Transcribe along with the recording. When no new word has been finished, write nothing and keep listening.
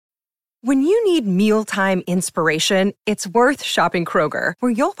When you need mealtime inspiration, it's worth shopping Kroger,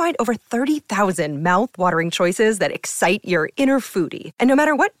 where you'll find over 30,000 mouth-watering choices that excite your inner foodie. And no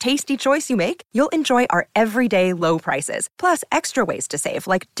matter what tasty choice you make, you'll enjoy our everyday low prices, plus extra ways to save,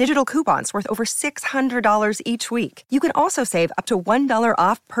 like digital coupons worth over $600 each week. You can also save up to $1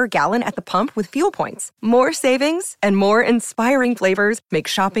 off per gallon at the pump with fuel points. More savings and more inspiring flavors make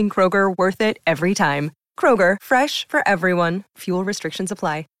shopping Kroger worth it every time. Kroger, fresh for everyone. Fuel restrictions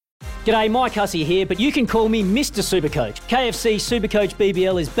apply. G'day, Mike Hussey here, but you can call me Mr. Supercoach. KFC Supercoach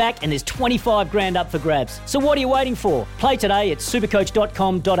BBL is back and there's 25 grand up for grabs. So what are you waiting for? Play today at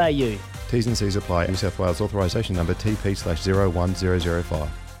supercoach.com.au. T's and C's apply. New South Wales authorisation number TP/01005.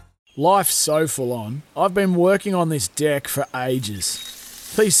 Life's so full on. I've been working on this deck for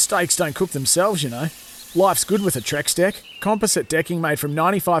ages. These steaks don't cook themselves, you know. Life's good with a Trex deck. Composite decking made from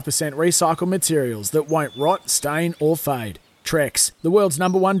 95% recycled materials that won't rot, stain or fade. Trex, the world's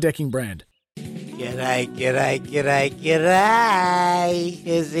 #1 decking brand. G'day.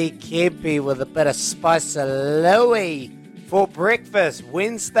 Here's the Kempy with a bit of spice of Louie for breakfast.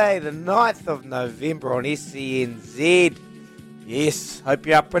 Wednesday, the 9th of November on SCNZ. Yes, hope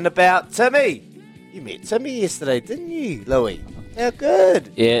you're up and about. Timmy, you met Timmy yesterday, didn't you, Louie? How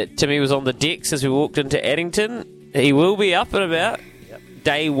good? Yeah, Timmy was on the decks as we walked into Addington. He will be up and about. Yep.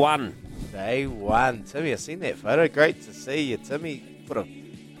 Day one. Day one. Timmy, I've seen that photo. Great to see you, Timmy. Put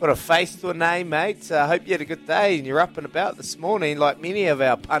a face to a name, mate. I hope you had a good day and you're up and about this morning like many of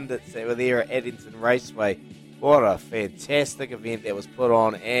our pundits that were there at Addington Raceway. What a fantastic event that was put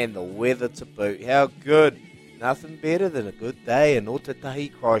on and the weather to boot. How good. Nothing better than a good day in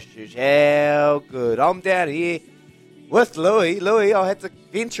Otatahi, Christchurch. How good. I'm down here with Louie. Louie, I had to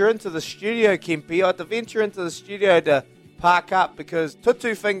venture into the studio, Kempy. I had to venture into the studio to park up because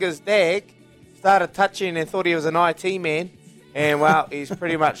Tutu Fingers Dag started touching and thought he was an IT man. And, well, he's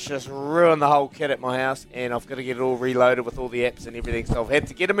pretty much just ruined the whole kit at my house. And I've got to get it all reloaded with all the apps and everything. So I've had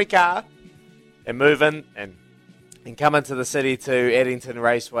to get in my car and move in and come into the city to Addington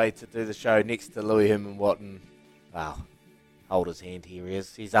Raceway to do the show next to Louis Herman Watton. Wow. Hold his hand, here he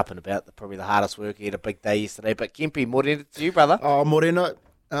is. He's up and about, probably the hardest work. He had a big day yesterday. But Kempy, morena to you, brother. Oh, morena.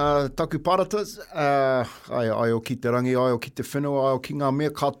 Taku paratas, ai o ki te rangi, ai o ki te whenua, ai o ki ngā mea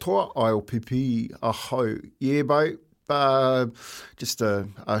katoa, ai o pipi a hau. Yeah, mate, just a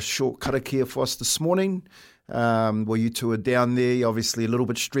short karakia for us this morning. Well, you two are down there, obviously a little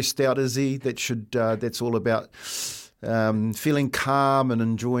bit stressed out, Izzy. That's all about feeling calm and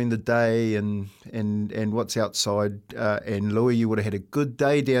enjoying the day and what's outside. And Louis, you would have had a good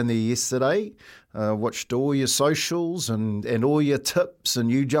day down there yesterday. Watched all your socials and all your tips and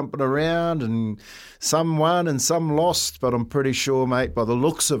you jumping around, and some won and some lost, but I'm pretty sure, mate, by the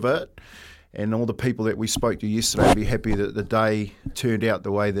looks of it, and all the people that we spoke to yesterday will be happy that the day turned out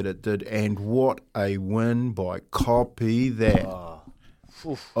the way that it did. And what a win by Copy that.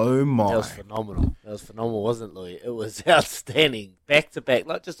 Oh my. That was phenomenal. That was phenomenal, wasn't it, Louis? It was outstanding. Back to back,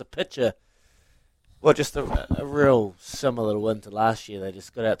 not just a picture. Well, just a real similar win to last year. They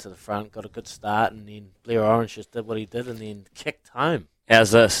just got out to the front, got a good start, and then Blair Orange just did what he did and then kicked home. How's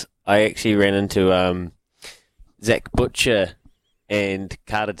this? I actually ran into Zach Butcher and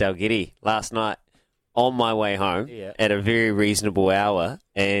Carter Dalgety last night on my way home at a very reasonable hour,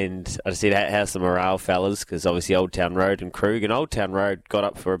 and I said, how's the morale, fellas? Because obviously Old Town Road and Krug, and Old Town Road got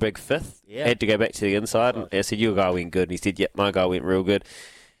up for a big fifth. Yeah. Had to go back to the inside, and I said, your guy went good. And he said, yep, my guy went real good.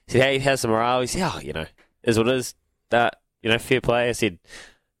 I said, hey, how's the morale? He said, is what it is. Fair play. I said,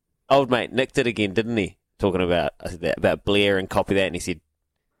 old mate nicked it again, didn't he? Talking about, I said that, about Blair and Copy that, and he said,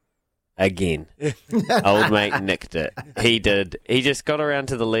 again. Old mate nicked it. He did. He just got around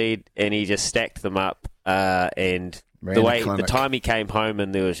to the lead and he just stacked them up. And the time he came home,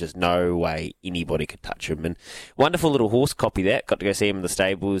 and there was just no way anybody could touch him. And wonderful little horse, Copy that. Got to go see him in the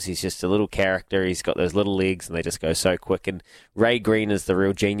stables. He's just a little character. He's got those little legs and they just go so quick. And Ray Green is the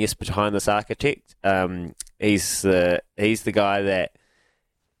real genius behind this architect. He's the guy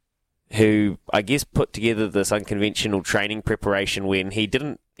who I guess put together this unconventional training preparation when he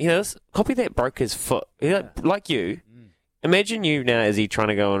didn't. Copy that broke his foot. Like you. Imagine you now, is he trying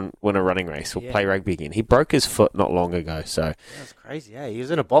to go and win a running race or play rugby again? He broke his foot not long ago. So that's crazy, He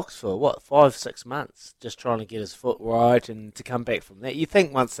was in a box for, 5-6 months, just trying to get his foot right and to come back from that. You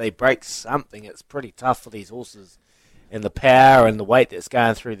think once they break something, it's pretty tough for these horses and the power and the weight that's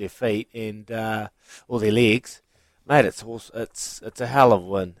going through their feet and or their legs. Mate, it's a hell of a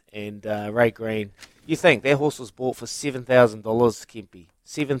win. And Ray Green, you think that horse was bought for $7,000, Kempy.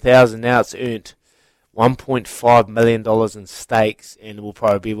 $7,000 now it's earned. $1.5 million in stakes, and will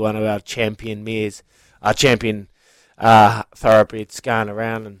probably be one of our champion mares, our champion thoroughbreds going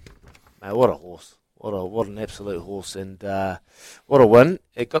around. And Mate, what a horse. What an absolute horse. And what a win.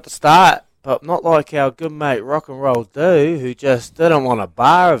 It got the start, but not like our good mate Rock and Roll do, who just didn't want a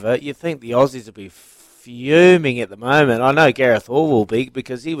bar of it. You'd think the Aussies would be fuming at the moment. I know Gareth Hall will be,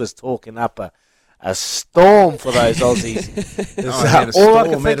 because he was talking up a storm for those Aussies. All I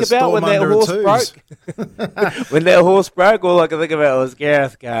can think about when that horse broke, when that horse broke, all I can think about was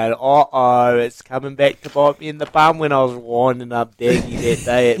Gareth going, "Uh-oh, it's coming back to bite me in the bum," when I was winding up Daggy that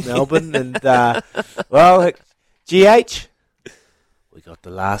day at Melbourne. And, well, GH, we got the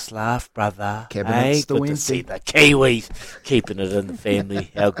last laugh, brother. Cabinets the good winter. to see the Kiwis keeping it in the family.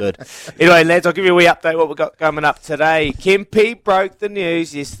 How good. Anyway, lads, I'll give you a wee update what we've got coming up today. Kempy broke the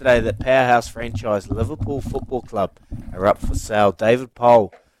news yesterday that powerhouse franchise Liverpool Football Club are up for sale. David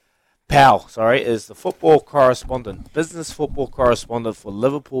Powell, is the football correspondent, business football correspondent for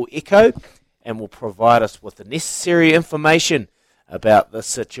Liverpool Echo, and will provide us with the necessary information about the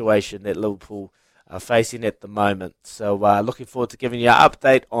situation that Liverpool are facing at the moment. So looking forward to giving you an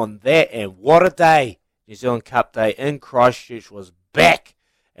update on that. And what a day. New Zealand Cup Day in Christchurch was back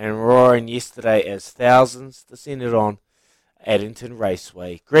and roaring yesterday as thousands descended on Addington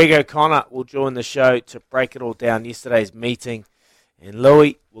Raceway. Greg O'Connor will join the show to break it all down, yesterday's meeting. And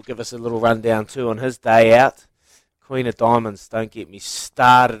Louis will give us a little rundown too on his day out. Queen of Diamonds, don't get me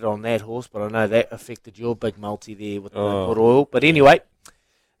started on that horse, but I know that affected your big multi there with the good oil. But anyway,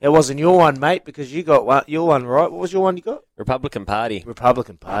 that wasn't your one, mate, because you got your one right. What was your one you got? Republican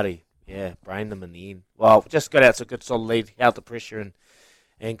Party. Yeah, brained them in the end. Well, just got out to a good solid lead, held the pressure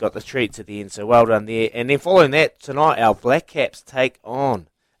and got the treats at the end, so well done there. And then following that, tonight our Black Caps take on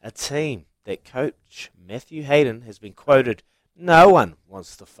a team that coach Matthew Hayden has been quoted, no one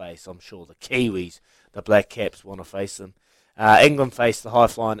wants to face. I'm sure the Kiwis, the Black Caps, want to face them. England face the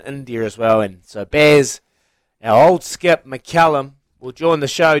high-flying India as well. And so Baz, our old skip McCallum, will join the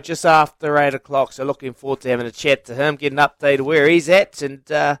show just after 8 o'clock. So looking forward to having a chat to him, getting an update of where he's at and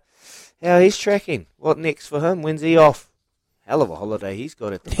how he's tracking. What next for him? When's he off? Hell of a holiday he's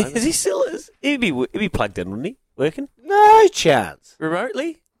got at the moment. Is he still? He'd be plugged in, wouldn't he? Working? No chance.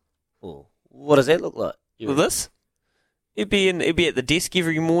 Remotely? Oh, what does that look like? With this? He'd be at the desk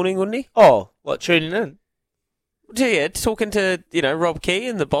every morning, wouldn't he? Oh, what, tuning in? Yeah, talking to, Rob Key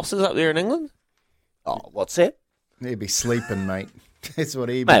and the bosses up there in England. Oh, what's that? He'd be sleeping, mate. That's what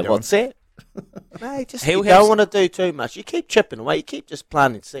he'd be doing. Mate, what's that? Mate, you don't want to do too much. You keep chipping away. You keep just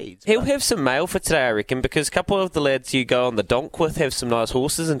planting seeds. He'll have some mail for today, I reckon, because a couple of the lads you go on the donk with have some nice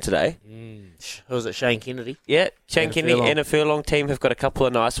horses in today. Who was it, Shane Kennedy? Yeah, Shane Kennedy and a Furlong team have got a couple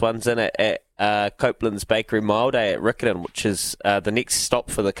of nice ones in at Copeland's Bakery Mile Day at Riccarton, which is the next stop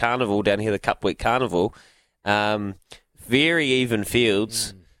for the carnival down here, the Cup Week Carnival. Very even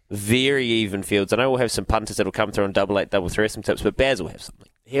fields. Very even fields. I know we'll have some punters that'll come through on 8833 some tips, but Baz will have something.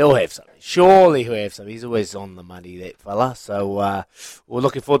 He'll have something. Surely he'll have something. He's always on the money, that fella. So we're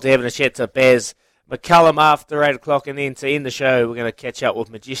looking forward to having a chat to Baz McCallum after 8 o'clock. And then to end the show, we're going to catch up with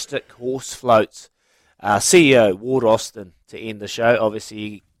Majestic Horse Floats CEO Ward Austin to end the show.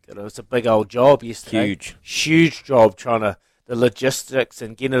 Obviously, it's a big old job yesterday. Huge job trying to, the logistics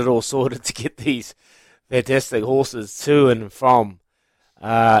and getting it all sorted to get these fantastic horses to and from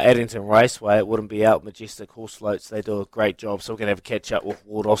Addington Raceway. It wouldn't be out Majestic Horse Floats. They do a great job. So we're going to have a catch up with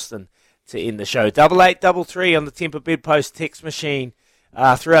Ward Austin to end the show. 8833 on the Temper Bedpost text machine.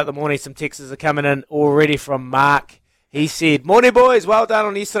 Throughout the morning, some texts are coming in already from Mark. He said, "Morning, boys. Well done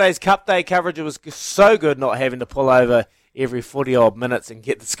on yesterday's Cup Day coverage. It was so good not having to pull over every 40-odd minutes and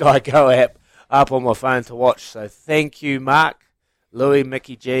get the Sky Go app up on my phone to watch. So thank you, Mark. Louis,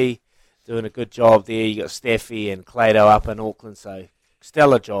 Mickey G, doing a good job there. You got Staffy and Clado up in Auckland, so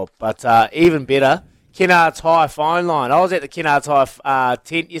stellar job. But even better, Kennards High Fine Line. I was at the Kennards High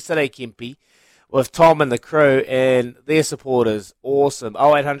tent yesterday, Kempy, with Tom and the crew and their supporters. Awesome.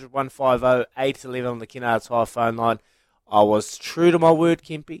 0800 150 811 on the Kennards High phone line. I was true to my word,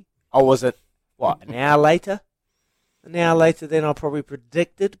 Kempy. I was an hour later? An hour later than I probably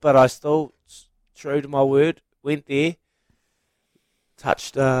predicted, but I still true to my word. Went there.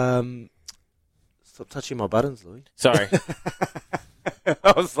 Touched, stop touching my buttons, Louis. Sorry.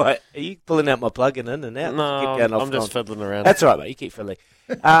 I was like, are you pulling out my plug-in in and out? No, I'm just fiddling around. That's all right, mate. You keep fiddling.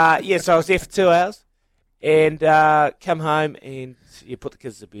 So I was there for 2 hours and come home and you put the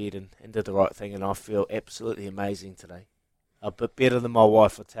kids to bed and did the right thing, and I feel absolutely amazing today. A bit better than my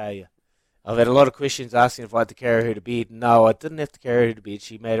wife, I tell you. I've had a lot of questions asking if I had to carry her to bed. No, I didn't have to carry her to bed.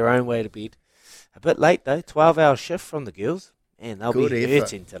 She made her own way to bed. A bit late, though. 12-hour shift from the girls. Man, they'll be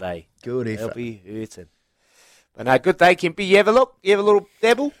hurting today. Good effort. They'll be hurting. But no, good day, Kempy. You have a look? You have a little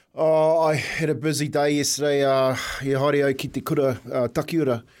dabble? Oh, I had a busy day yesterday. Haere au ki te kura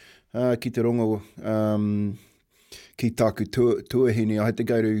takiura. ki te rongo, ki tāku tuahine. I had to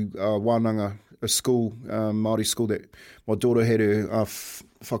go to Wānanga, a school, Māori school that my daughter had her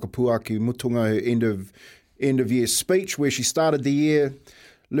whakapuaki mutunga, her end of year speech, where she started the year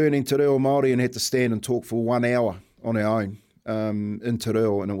learning te reo Māori and had to stand and talk for 1 hour on her own in te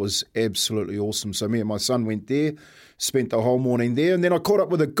reo, and it was absolutely awesome. So me and my son went there, spent the whole morning there, and then I caught up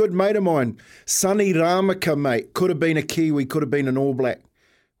with a good mate of mine, Sonny Ramaka, mate. Could have been a Kiwi, could have been an All Black.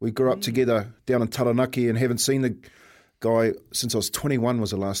 We grew up together down in Taranaki and haven't seen the guy since I was 21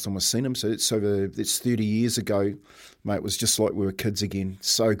 was the last time I seen him. So it's 30 years ago, mate. It was just like we were kids again.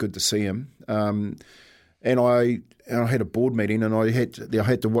 So good to see him. And I had a board meeting, and I had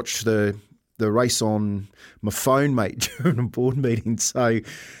to watch the race on my phone, mate, during a board meeting. So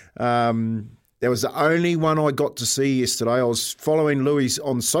that was the only one I got to see yesterday. I was following Louis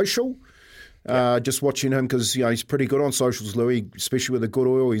on social. Just watching him because he's pretty good on socials, Louis, especially with the good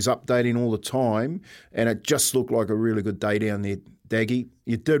oil. He's updating all the time, and it just looked like a really good day down there, Daggy.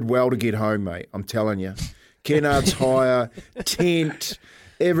 You did well to get home, mate. I'm telling you. Kennard's hire, tent,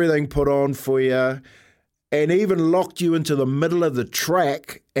 everything put on for you, and even locked you into the middle of the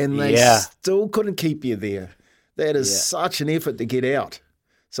track, and they still couldn't keep you there. That is such an effort to get out.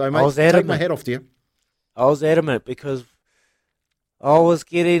 So, mate, take my hat off to you. I was adamant because I was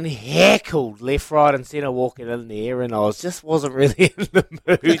getting heckled left, right and centre walking in there, and I wasn't really in the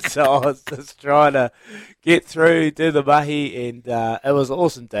mood, so I was just trying to get through, do the mahi, and it was an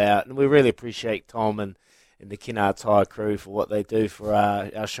awesome day out, and we really appreciate Tom and the Kennard Tyre crew for what they do for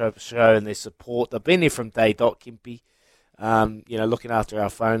our show and their support. They've been there from day dot, Kimpy, looking after our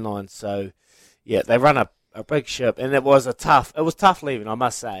phone lines, so yeah, they run a big ship, and it was tough leaving, I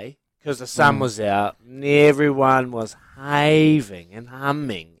must say, because the sun was out and everyone was having and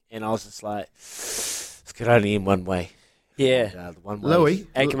humming, and I was just like, this could only end one way. Yeah. Louis.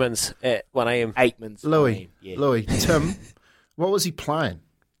 Aikman's at 1 a.m. Aikman's. Louis. Yeah. Louis. Tim, what was he playing?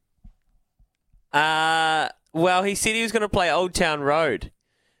 Well, he said he was going to play Old Town Road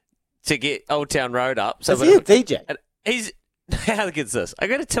to get Old Town Road up. So is he a DJ? How good's this? I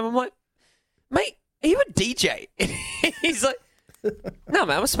go to Tim, I'm like, mate, are you a DJ? He's like, no,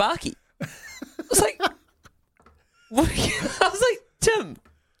 man, I'm a Sparky. I was like, Tim,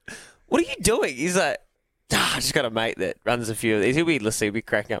 what are you doing? He's like, I just got a mate that runs a few of these. He'll be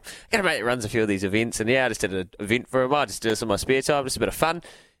cracking up. I got a mate that runs a few of these events, and I just did an event for him. I just did this in my spare time, just a bit of fun.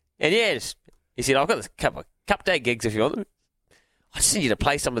 And he said, I've got this couple day gigs if you want them. I just need you to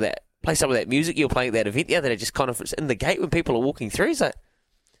play some of that music you were playing at that event the other day, just kind of in the gate when people are walking through. He's like,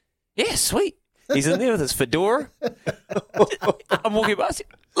 yeah, sweet. He's in there with his fedora. I'm walking past him.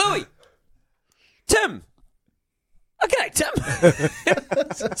 Louis! Tim! Okay, Tim. I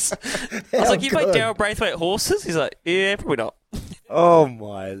was like, you make Daryl Braithwaite horses? He's like, yeah, probably not. Oh,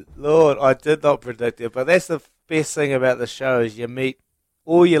 my Lord. I did not predict it, but that's the best thing about the show is you meet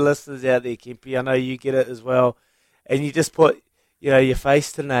all your listeners out there, Kempy. I know you get it as well. And you just put, your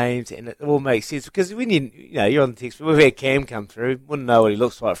face to names, and it all makes sense. Because when you're on the text, we've had Cam come through. Wouldn't know what he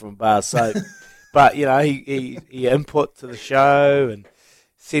looks like from a bar soap. But, he input to the show and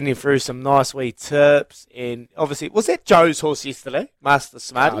sending through some nice wee tips. And obviously, was that Joe's horse yesterday? Master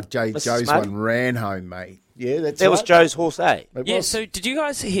Smarty? Oh, Joe's one ran home, mate. Yeah, that was Joe's horse, eh? Yeah, so did you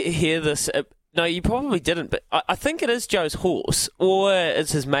guys hear this? No, you probably didn't, but I think it is Joe's horse, or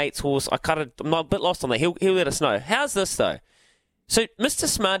it's his mate's horse. I'm a bit lost on that. He'll let us know. How's this, though? So, Mr.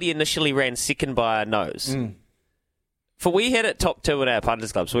 Smarty initially ran second by a nose. For we had it top 2 in our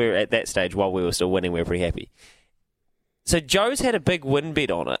punters club, so we were at that stage while we were still winning. We were pretty happy. So Joe's had a big win bet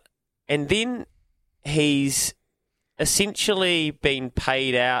on it, and then he's essentially been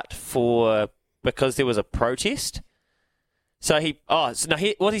paid out because there was a protest. So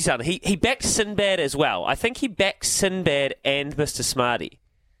what he's done, he backed Sinbad as well. I think he backed Sinbad and Mr. Smarty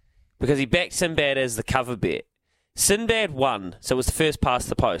because he backed Sinbad as the cover bet. Sinbad won, so it was the first past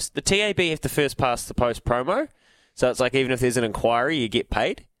the post. The TAB have the first past the post promo. So it's like even if there's an inquiry, you get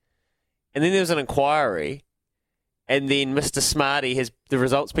paid. And then there was an inquiry, and then Mr. Smarty the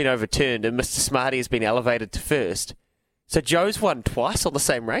result's been overturned, and Mr. Smarty has been elevated to first. So Joe's won twice on the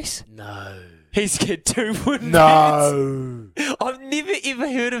same race? No. He's get 2 win No. bets. I've never ever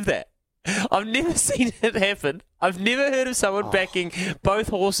heard of that. I've never seen it happen. I've never heard of someone backing both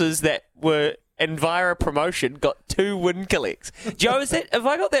horses that were and via a promotion got 2 win collects. Joe, have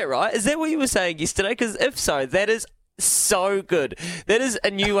I got that right? Is that what you were saying yesterday? Because if so, that is so good. That is a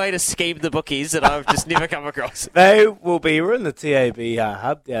new way to scheme the bookies that I've just never come across. We're in the TAB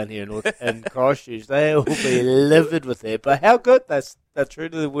hub down here in Christchurch. They will be livid with that. But how good? They're true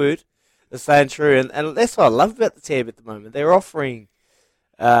to the word. They're staying true. And that's what I love about the TAB at the moment. They're offering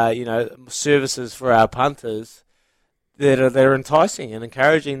services for our punters that are enticing and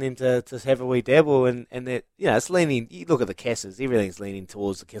encouraging them to have a wee dabble, and that, it's leaning. You look at the Casses, everything's leaning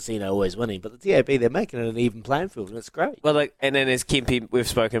towards the casino always winning, but the TAB, they're making it an even playing field, and it's great. Well, and then as Kempy, we've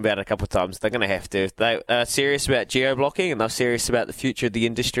spoken about it a couple of times, they're going to have to. If they are serious about geo-blocking and they're serious about the future of the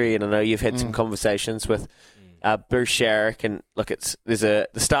industry, and I know you've had some conversations with Bruce Sharrock, and look, the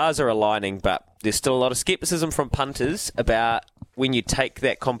stars are aligning, but there's still a lot of scepticism from punters about when you take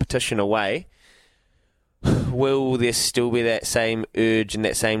that competition away. Will there still be that same urge and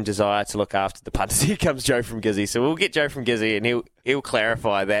that same desire to look after the punters? Here comes Joe from Gizzy. So we'll get Joe from Gizzy and he'll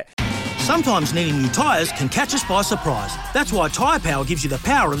clarify that. Sometimes needing new tyres can catch us by surprise. That's why Tyre Power gives you the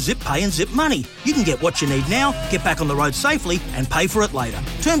power of Zip Pay and Zip Money. You can get what you need now, get back on the road safely and pay for it later.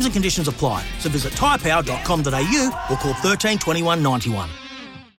 Terms and conditions apply. So visit tyrepower.com.au or call 13 21 91.